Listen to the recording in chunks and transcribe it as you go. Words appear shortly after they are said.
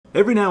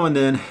Every now and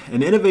then,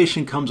 an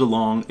innovation comes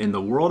along in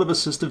the world of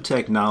assistive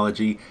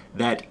technology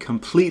that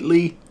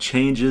completely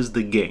changes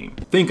the game.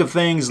 Think of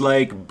things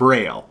like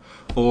Braille,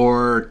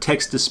 or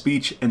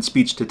text-to-speech and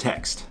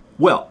speech-to-text.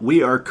 Well,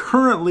 we are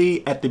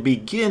currently at the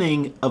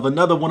beginning of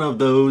another one of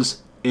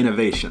those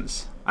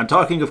innovations. I'm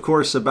talking, of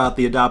course, about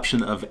the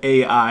adoption of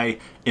AI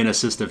in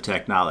assistive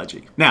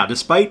technology. Now,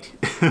 despite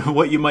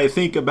what you might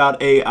think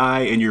about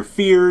AI and your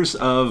fears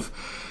of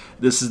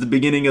this is the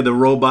beginning of the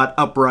robot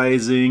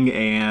uprising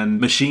and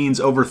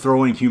machines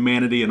overthrowing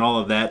humanity and all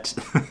of that.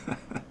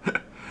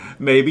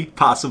 Maybe,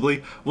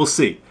 possibly, we'll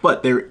see.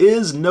 But there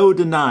is no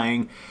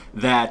denying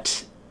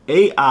that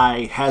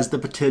AI has the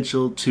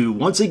potential to,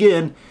 once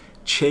again,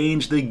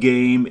 change the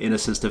game in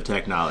assistive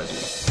technology.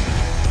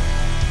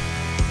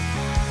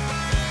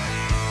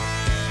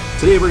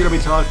 Today we're going to be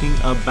talking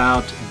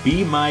about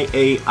Be My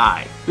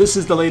AI. This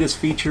is the latest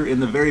feature in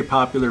the very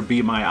popular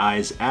Be My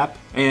Eyes app.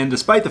 And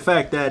despite the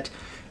fact that,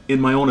 in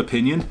my own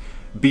opinion,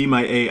 Be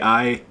My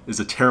AI is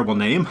a terrible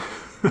name,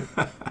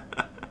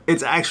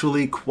 it's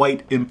actually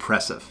quite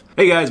impressive.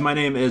 Hey guys, my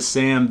name is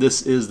Sam.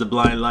 This is The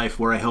Blind Life,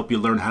 where I help you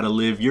learn how to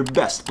live your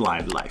best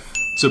blind life.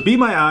 So Be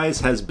My Eyes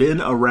has been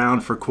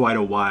around for quite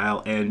a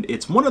while, and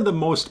it's one of the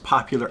most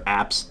popular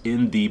apps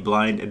in the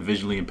blind and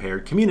visually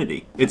impaired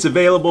community. It's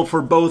available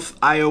for both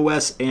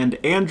iOS and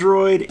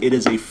Android. It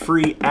is a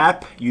free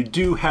app. You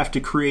do have to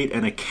create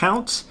an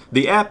account.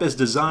 The app is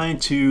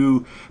designed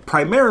to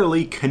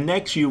primarily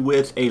connect you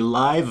with a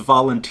live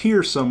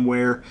volunteer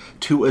somewhere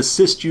to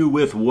assist you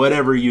with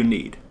whatever you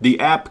need. The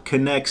app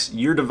connects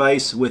your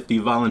device with the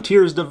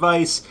volunteer's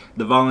device.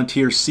 The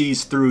volunteer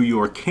sees through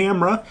your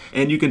camera,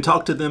 and you can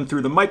talk to them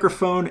through the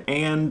microphone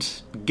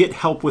and get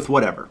help with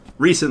whatever.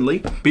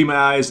 Recently, Be My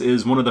Eyes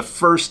is one of the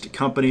first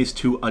companies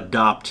to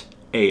adopt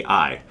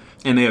AI,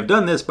 and they have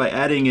done this by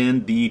adding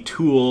in the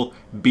tool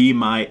Be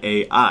My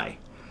AI.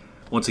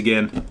 Once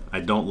again,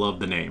 I don't love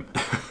the name.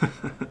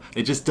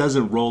 It just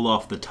doesn't roll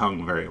off the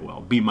tongue very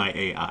well. Be My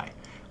AI.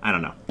 I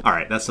don't know. All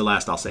right, that's the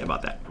last I'll say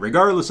about that.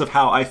 Regardless of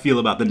how I feel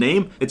about the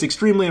name, it's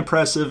extremely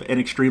impressive and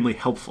extremely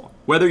helpful.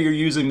 Whether you're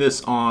using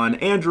this on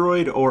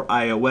Android or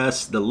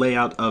iOS, the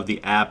layout of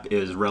the app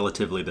is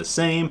relatively the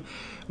same.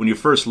 When you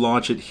first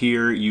launch it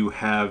here, you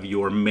have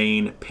your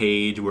main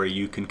page where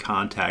you can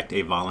contact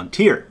a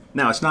volunteer.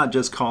 Now, it's not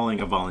just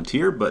calling a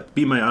volunteer, but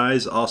Be My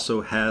Eyes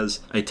also has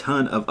a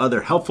ton of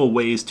other helpful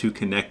ways to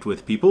connect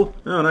with people.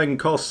 Oh, and I can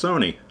call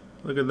Sony.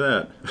 Look at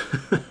that.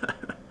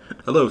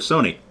 Hello,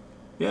 Sony.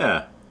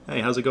 Yeah.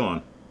 Hey, how's it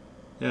going?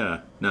 Yeah.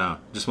 No,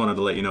 just wanted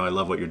to let you know I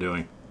love what you're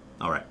doing.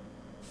 All right.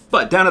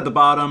 But down at the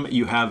bottom,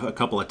 you have a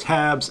couple of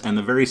tabs, and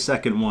the very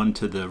second one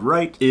to the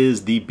right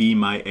is the Be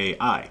My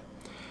AI.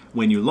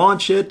 When you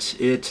launch it,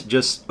 it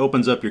just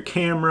opens up your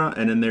camera,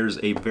 and then there's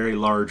a very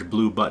large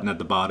blue button at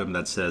the bottom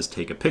that says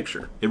take a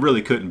picture. It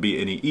really couldn't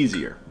be any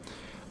easier.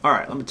 All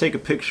right, let me take a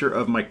picture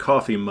of my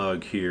coffee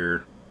mug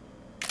here.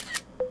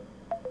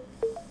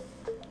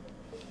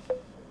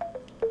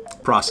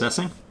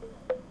 Processing.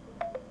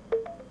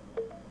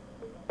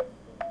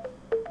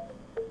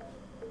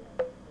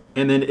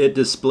 And then it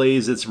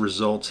displays its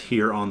results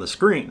here on the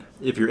screen.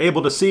 If you're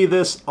able to see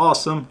this,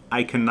 awesome.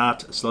 I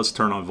cannot, so let's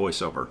turn on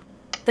voiceover.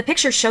 The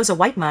picture shows a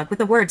white mug with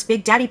the words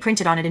Big Daddy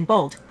printed on it in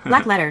bold,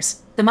 black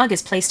letters. The mug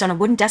is placed on a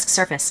wooden desk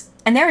surface,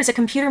 and there is a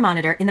computer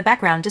monitor in the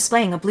background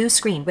displaying a blue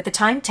screen with the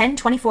time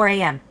 10:24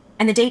 a.m.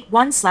 and the date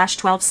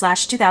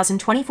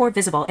 1/12/2024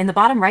 visible in the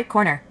bottom right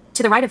corner.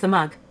 To the right of the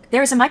mug,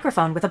 there is a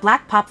microphone with a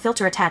black pop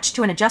filter attached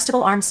to an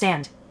adjustable arm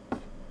stand.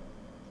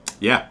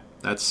 Yeah,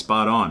 that's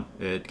spot on.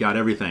 It got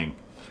everything.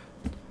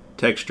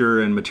 Texture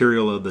and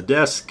material of the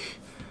desk.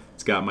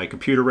 It's got my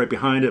computer right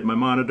behind it, my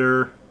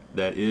monitor.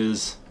 That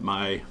is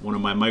one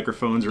of my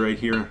microphones right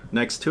here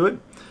next to it.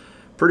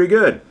 Pretty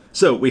good.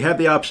 So we have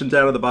the option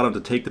down at the bottom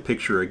to take the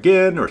picture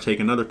again or take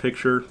another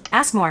picture.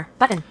 Ask more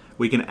button.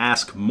 We can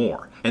ask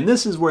more. And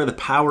this is where the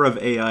power of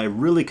AI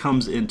really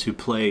comes into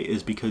play,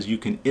 is because you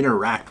can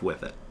interact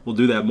with it. We'll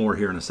do that more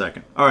here in a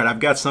second. All right, I've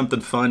got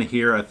something fun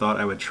here I thought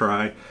I would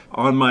try.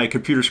 On my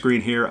computer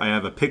screen here, I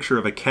have a picture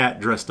of a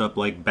cat dressed up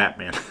like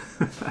Batman.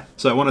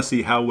 So I want to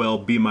see how well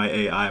Be My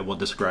AI will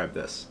describe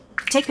this.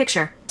 Take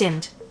picture.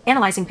 Dimmed.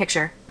 Analyzing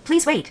picture.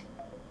 Please wait.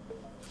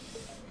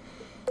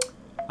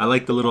 I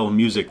like the little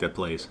music that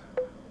plays.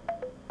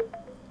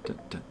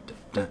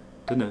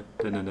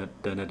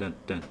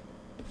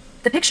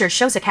 The picture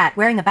shows a cat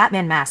wearing a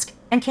Batman mask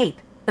and cape.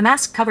 The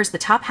mask covers the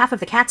top half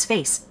of the cat's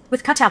face,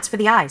 with cutouts for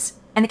the eyes,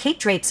 and the cape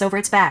drapes over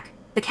its back.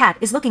 The cat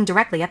is looking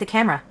directly at the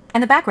camera,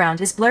 and the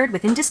background is blurred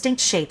with indistinct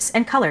shapes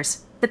and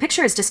colors. The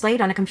picture is displayed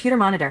on a computer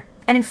monitor,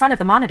 and in front of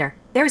the monitor,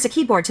 there is a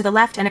keyboard to the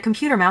left and a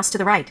computer mouse to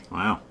the right.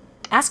 Wow.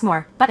 Ask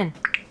more button.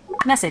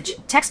 Message.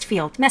 Text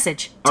field.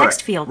 Message.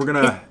 Text field. We're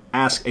going to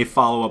ask a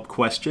follow-up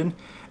question,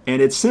 and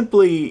it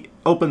simply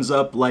opens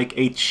up like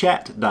a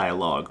chat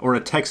dialogue or a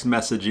text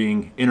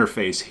messaging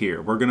interface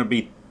here. We're going to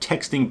be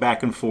texting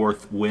back and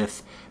forth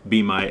with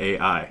Be My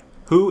AI.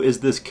 Who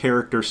is this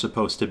character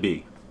supposed to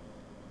be?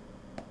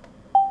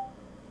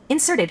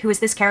 Inserted. Who is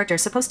this character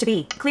supposed to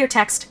be? Clear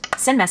text.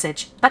 Send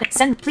message. Button.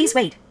 Send. Please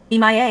wait. Be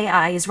My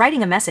AI is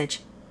writing a message.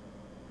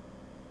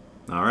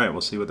 All right,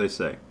 we'll see what they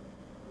say.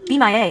 Be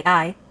My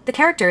AI. The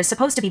character is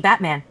supposed to be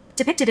Batman,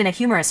 depicted in a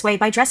humorous way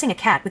by dressing a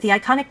cat with the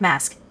iconic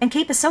mask and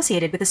cape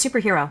associated with a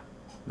superhero.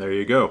 There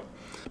you go.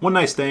 One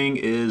nice thing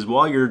is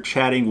while you're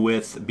chatting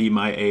with Be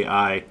My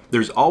AI,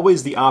 there's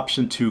always the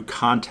option to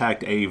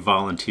contact a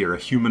volunteer, a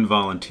human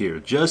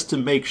volunteer, just to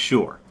make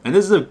sure. And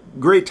this is a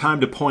great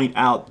time to point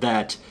out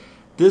that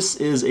this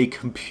is a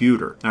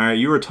computer. All right,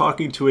 you are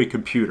talking to a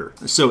computer.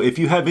 So if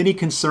you have any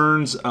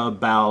concerns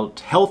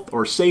about health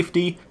or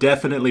safety,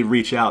 definitely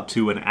reach out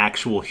to an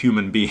actual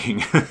human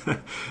being.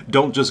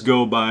 Don't just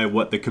go by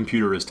what the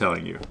computer is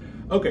telling you.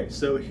 Okay,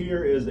 so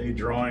here is a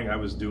drawing I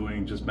was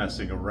doing, just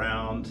messing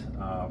around,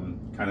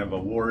 kind of a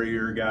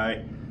warrior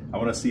guy. I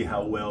want to see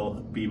how well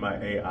Be My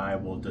AI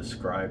will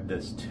describe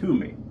this to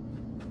me.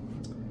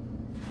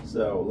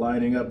 So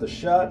lining up the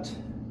shot,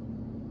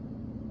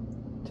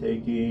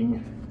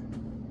 taking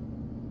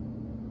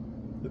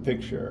the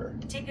picture.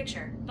 Take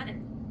picture,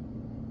 button.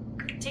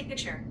 Take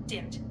picture,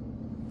 dimmed.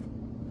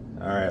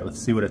 All right, let's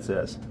see what it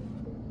says.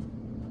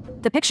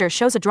 The picture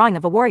shows a drawing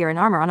of a warrior in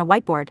armor on a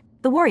whiteboard.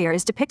 The warrior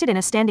is depicted in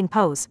a standing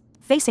pose,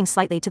 facing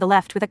slightly to the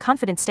left with a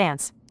confident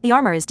stance. The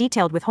armor is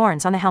detailed with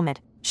horns on the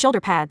helmet,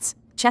 shoulder pads,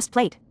 chest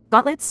plate,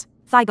 gauntlets,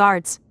 thigh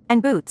guards,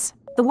 and boots.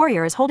 The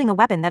warrior is holding a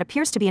weapon that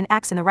appears to be an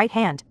axe in the right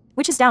hand,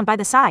 which is down by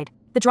the side.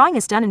 The drawing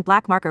is done in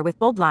black marker with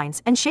bold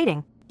lines and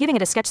shading, giving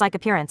it a sketch-like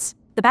appearance.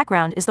 The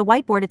background is the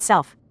whiteboard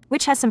itself,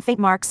 which has some faint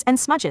marks and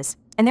smudges,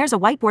 and there's a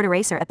whiteboard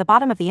eraser at the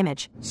bottom of the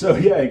image. So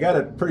yeah, you got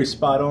it pretty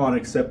spot on,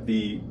 except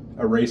the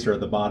eraser at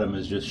the bottom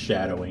is just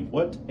shadowing.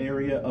 What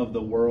area of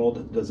the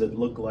world does it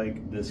look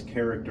like this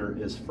character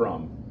is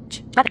from?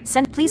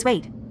 Send, please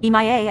wait. Be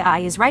My AI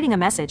is writing a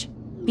message.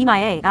 Be My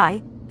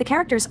AI. The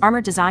character's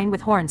armor design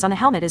with horns on the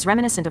helmet is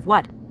reminiscent of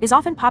what is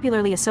often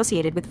popularly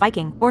associated with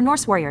Viking or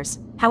Norse warriors.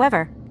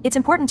 However, it's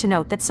important to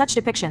note that such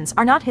depictions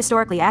are not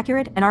historically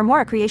accurate and are more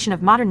a creation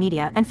of modern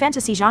media and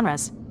fantasy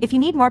genres. If you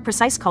need more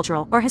precise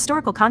cultural or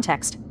historical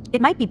context,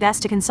 it might be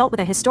best to consult with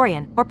a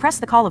historian or press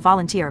the Call a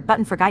Volunteer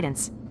button for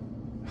guidance.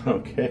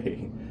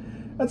 Okay,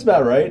 that's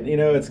about right. You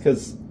know,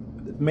 it's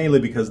mainly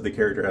because the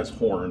character has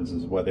horns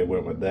is why they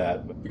went with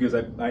that. But because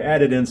I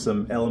added in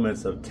some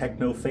elements of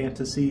techno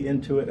fantasy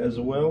into it as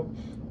well.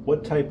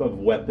 What type of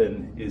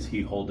weapon is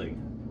he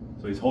holding?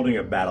 So he's holding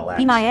a battle axe.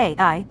 Be My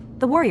AI.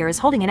 The warrior is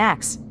holding an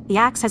axe. The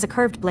axe has a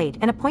curved blade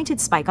and a pointed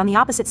spike on the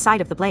opposite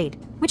side of the blade,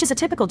 which is a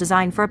typical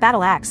design for a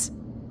battle axe.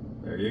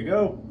 There you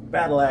go.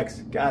 Battle axe.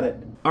 Got it.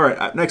 All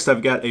right, next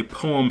I've got a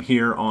poem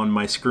here on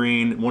my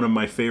screen. One of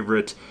my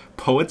favorite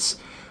poets,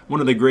 one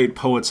of the great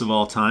poets of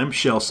all time,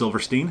 Shel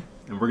Silverstein.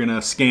 And we're going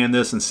to scan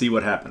this and see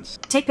what happens.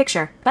 Take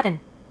picture.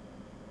 Button.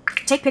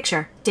 Take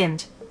picture.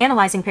 Dimmed.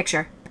 Analyzing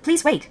picture.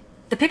 Please wait.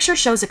 The picture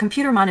shows a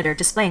computer monitor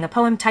displaying a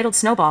poem titled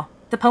Snowball.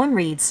 The poem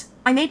reads,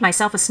 I made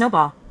myself a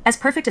snowball, as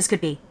perfect as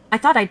could be. I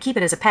thought I'd keep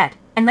it as a pet,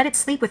 and let it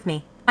sleep with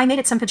me. I made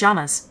it some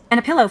pajamas, and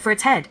a pillow for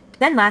its head.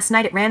 Then last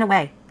night it ran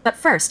away. But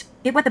first,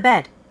 it wet the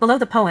bed. Below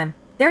the poem,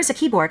 there is a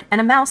keyboard and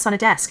a mouse on a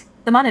desk.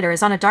 The monitor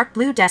is on a dark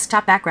blue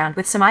desktop background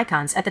with some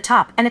icons at the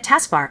top and a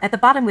taskbar at the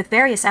bottom with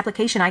various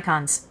application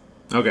icons.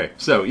 Okay,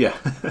 so yeah,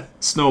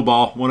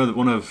 Snowball,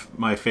 one of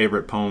my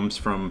favorite poems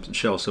from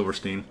Shel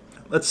Silverstein.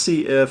 Let's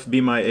see if Be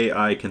My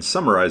AI can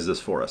summarize this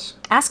for us.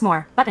 Ask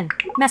more. Button.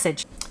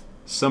 Message.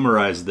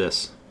 Summarize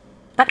this.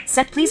 But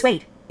set, please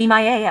wait. Be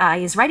My AI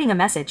is writing a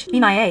message. Be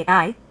My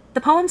AI.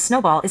 The poem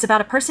Snowball is about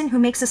a person who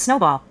makes a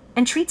snowball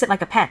and treats it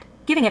like a pet,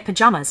 giving it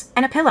pajamas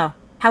and a pillow.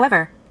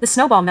 However, the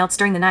snowball melts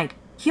during the night,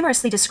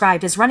 humorously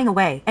described as running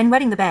away and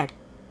wetting the bed.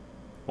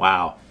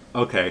 Wow.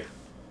 Okay.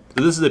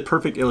 So this is a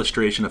perfect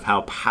illustration of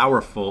how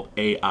powerful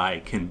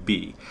AI can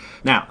be.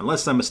 Now,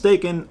 unless I'm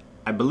mistaken,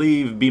 I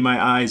believe Be My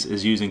Eyes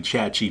is using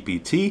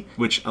ChatGPT,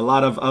 which a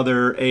lot of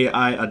other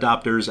AI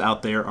adopters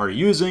out there are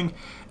using,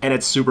 and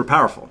it's super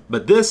powerful.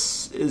 But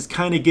this is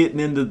kind of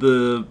getting into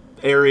the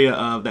area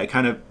of that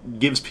kind of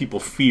gives people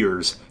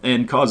fears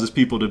and causes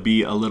people to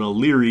be a little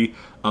leery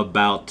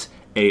about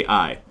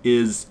AI,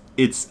 is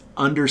its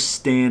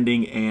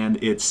understanding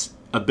and its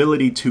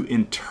ability to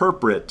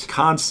interpret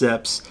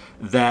concepts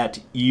that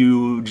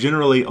you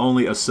generally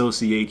only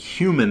associate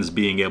humans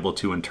being able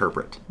to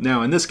interpret.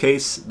 Now, in this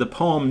case, the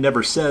poem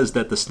never says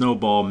that the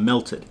snowball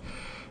melted.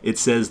 It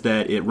says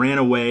that it ran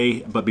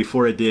away, but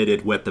before it did,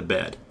 it wet the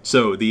bed.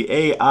 So the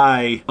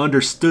AI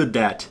understood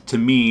that to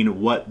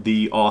mean what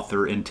the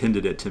author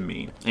intended it to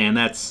mean. And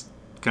that's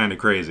kind of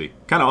crazy.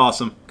 Kind of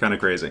awesome, kind of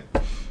crazy.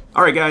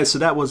 All right, guys, so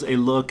that was a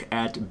look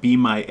at Be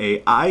My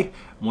AI,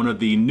 one of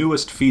the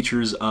newest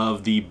features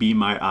of the Be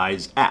My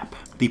Eyes app.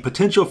 The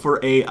potential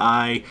for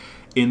AI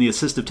in the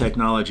assistive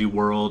technology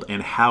world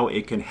and how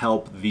it can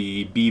help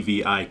the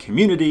BVI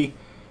community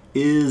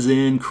is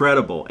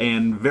incredible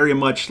and very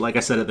much, like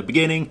I said at the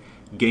beginning,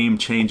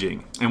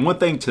 game-changing. And one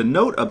thing to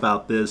note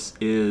about this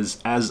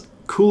is, as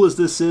cool as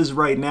this is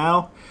right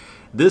now,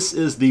 this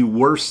is the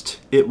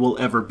worst it will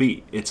ever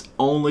be. It's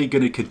only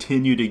going to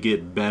continue to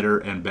get better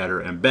and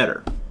better and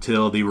better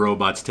till the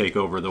robots take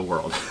over the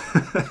world.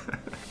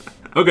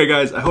 Okay,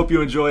 guys, I hope you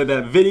enjoyed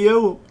that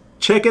video.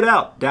 check it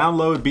out.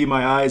 Download Be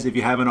My Eyes if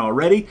you haven't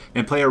already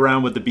and play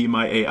around with the Be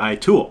My AI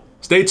tool.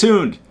 Stay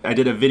tuned. I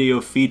did a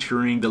video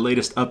featuring the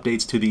latest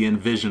updates to the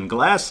Envision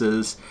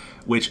glasses,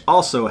 which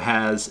also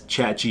has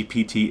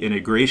ChatGPT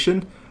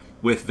integration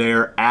with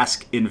their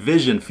Ask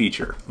Envision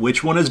feature.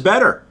 Which one is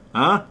better?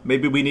 Huh?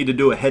 Maybe we need to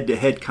do a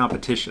head-to-head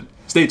competition.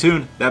 Stay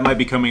tuned. That might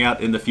be coming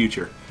out in the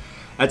future.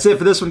 That's it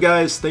for this one,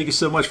 guys. Thank you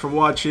so much for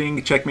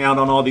watching. Check me out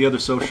on all the other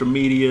social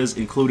medias,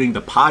 including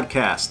the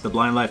podcast, the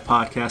Blind Life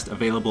Podcast,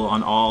 available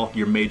on all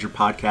your major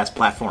podcast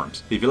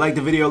platforms. If you liked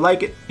the video,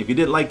 like it. If you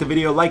didn't like the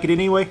video, like it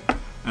anyway.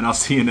 And I'll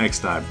see you next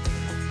time.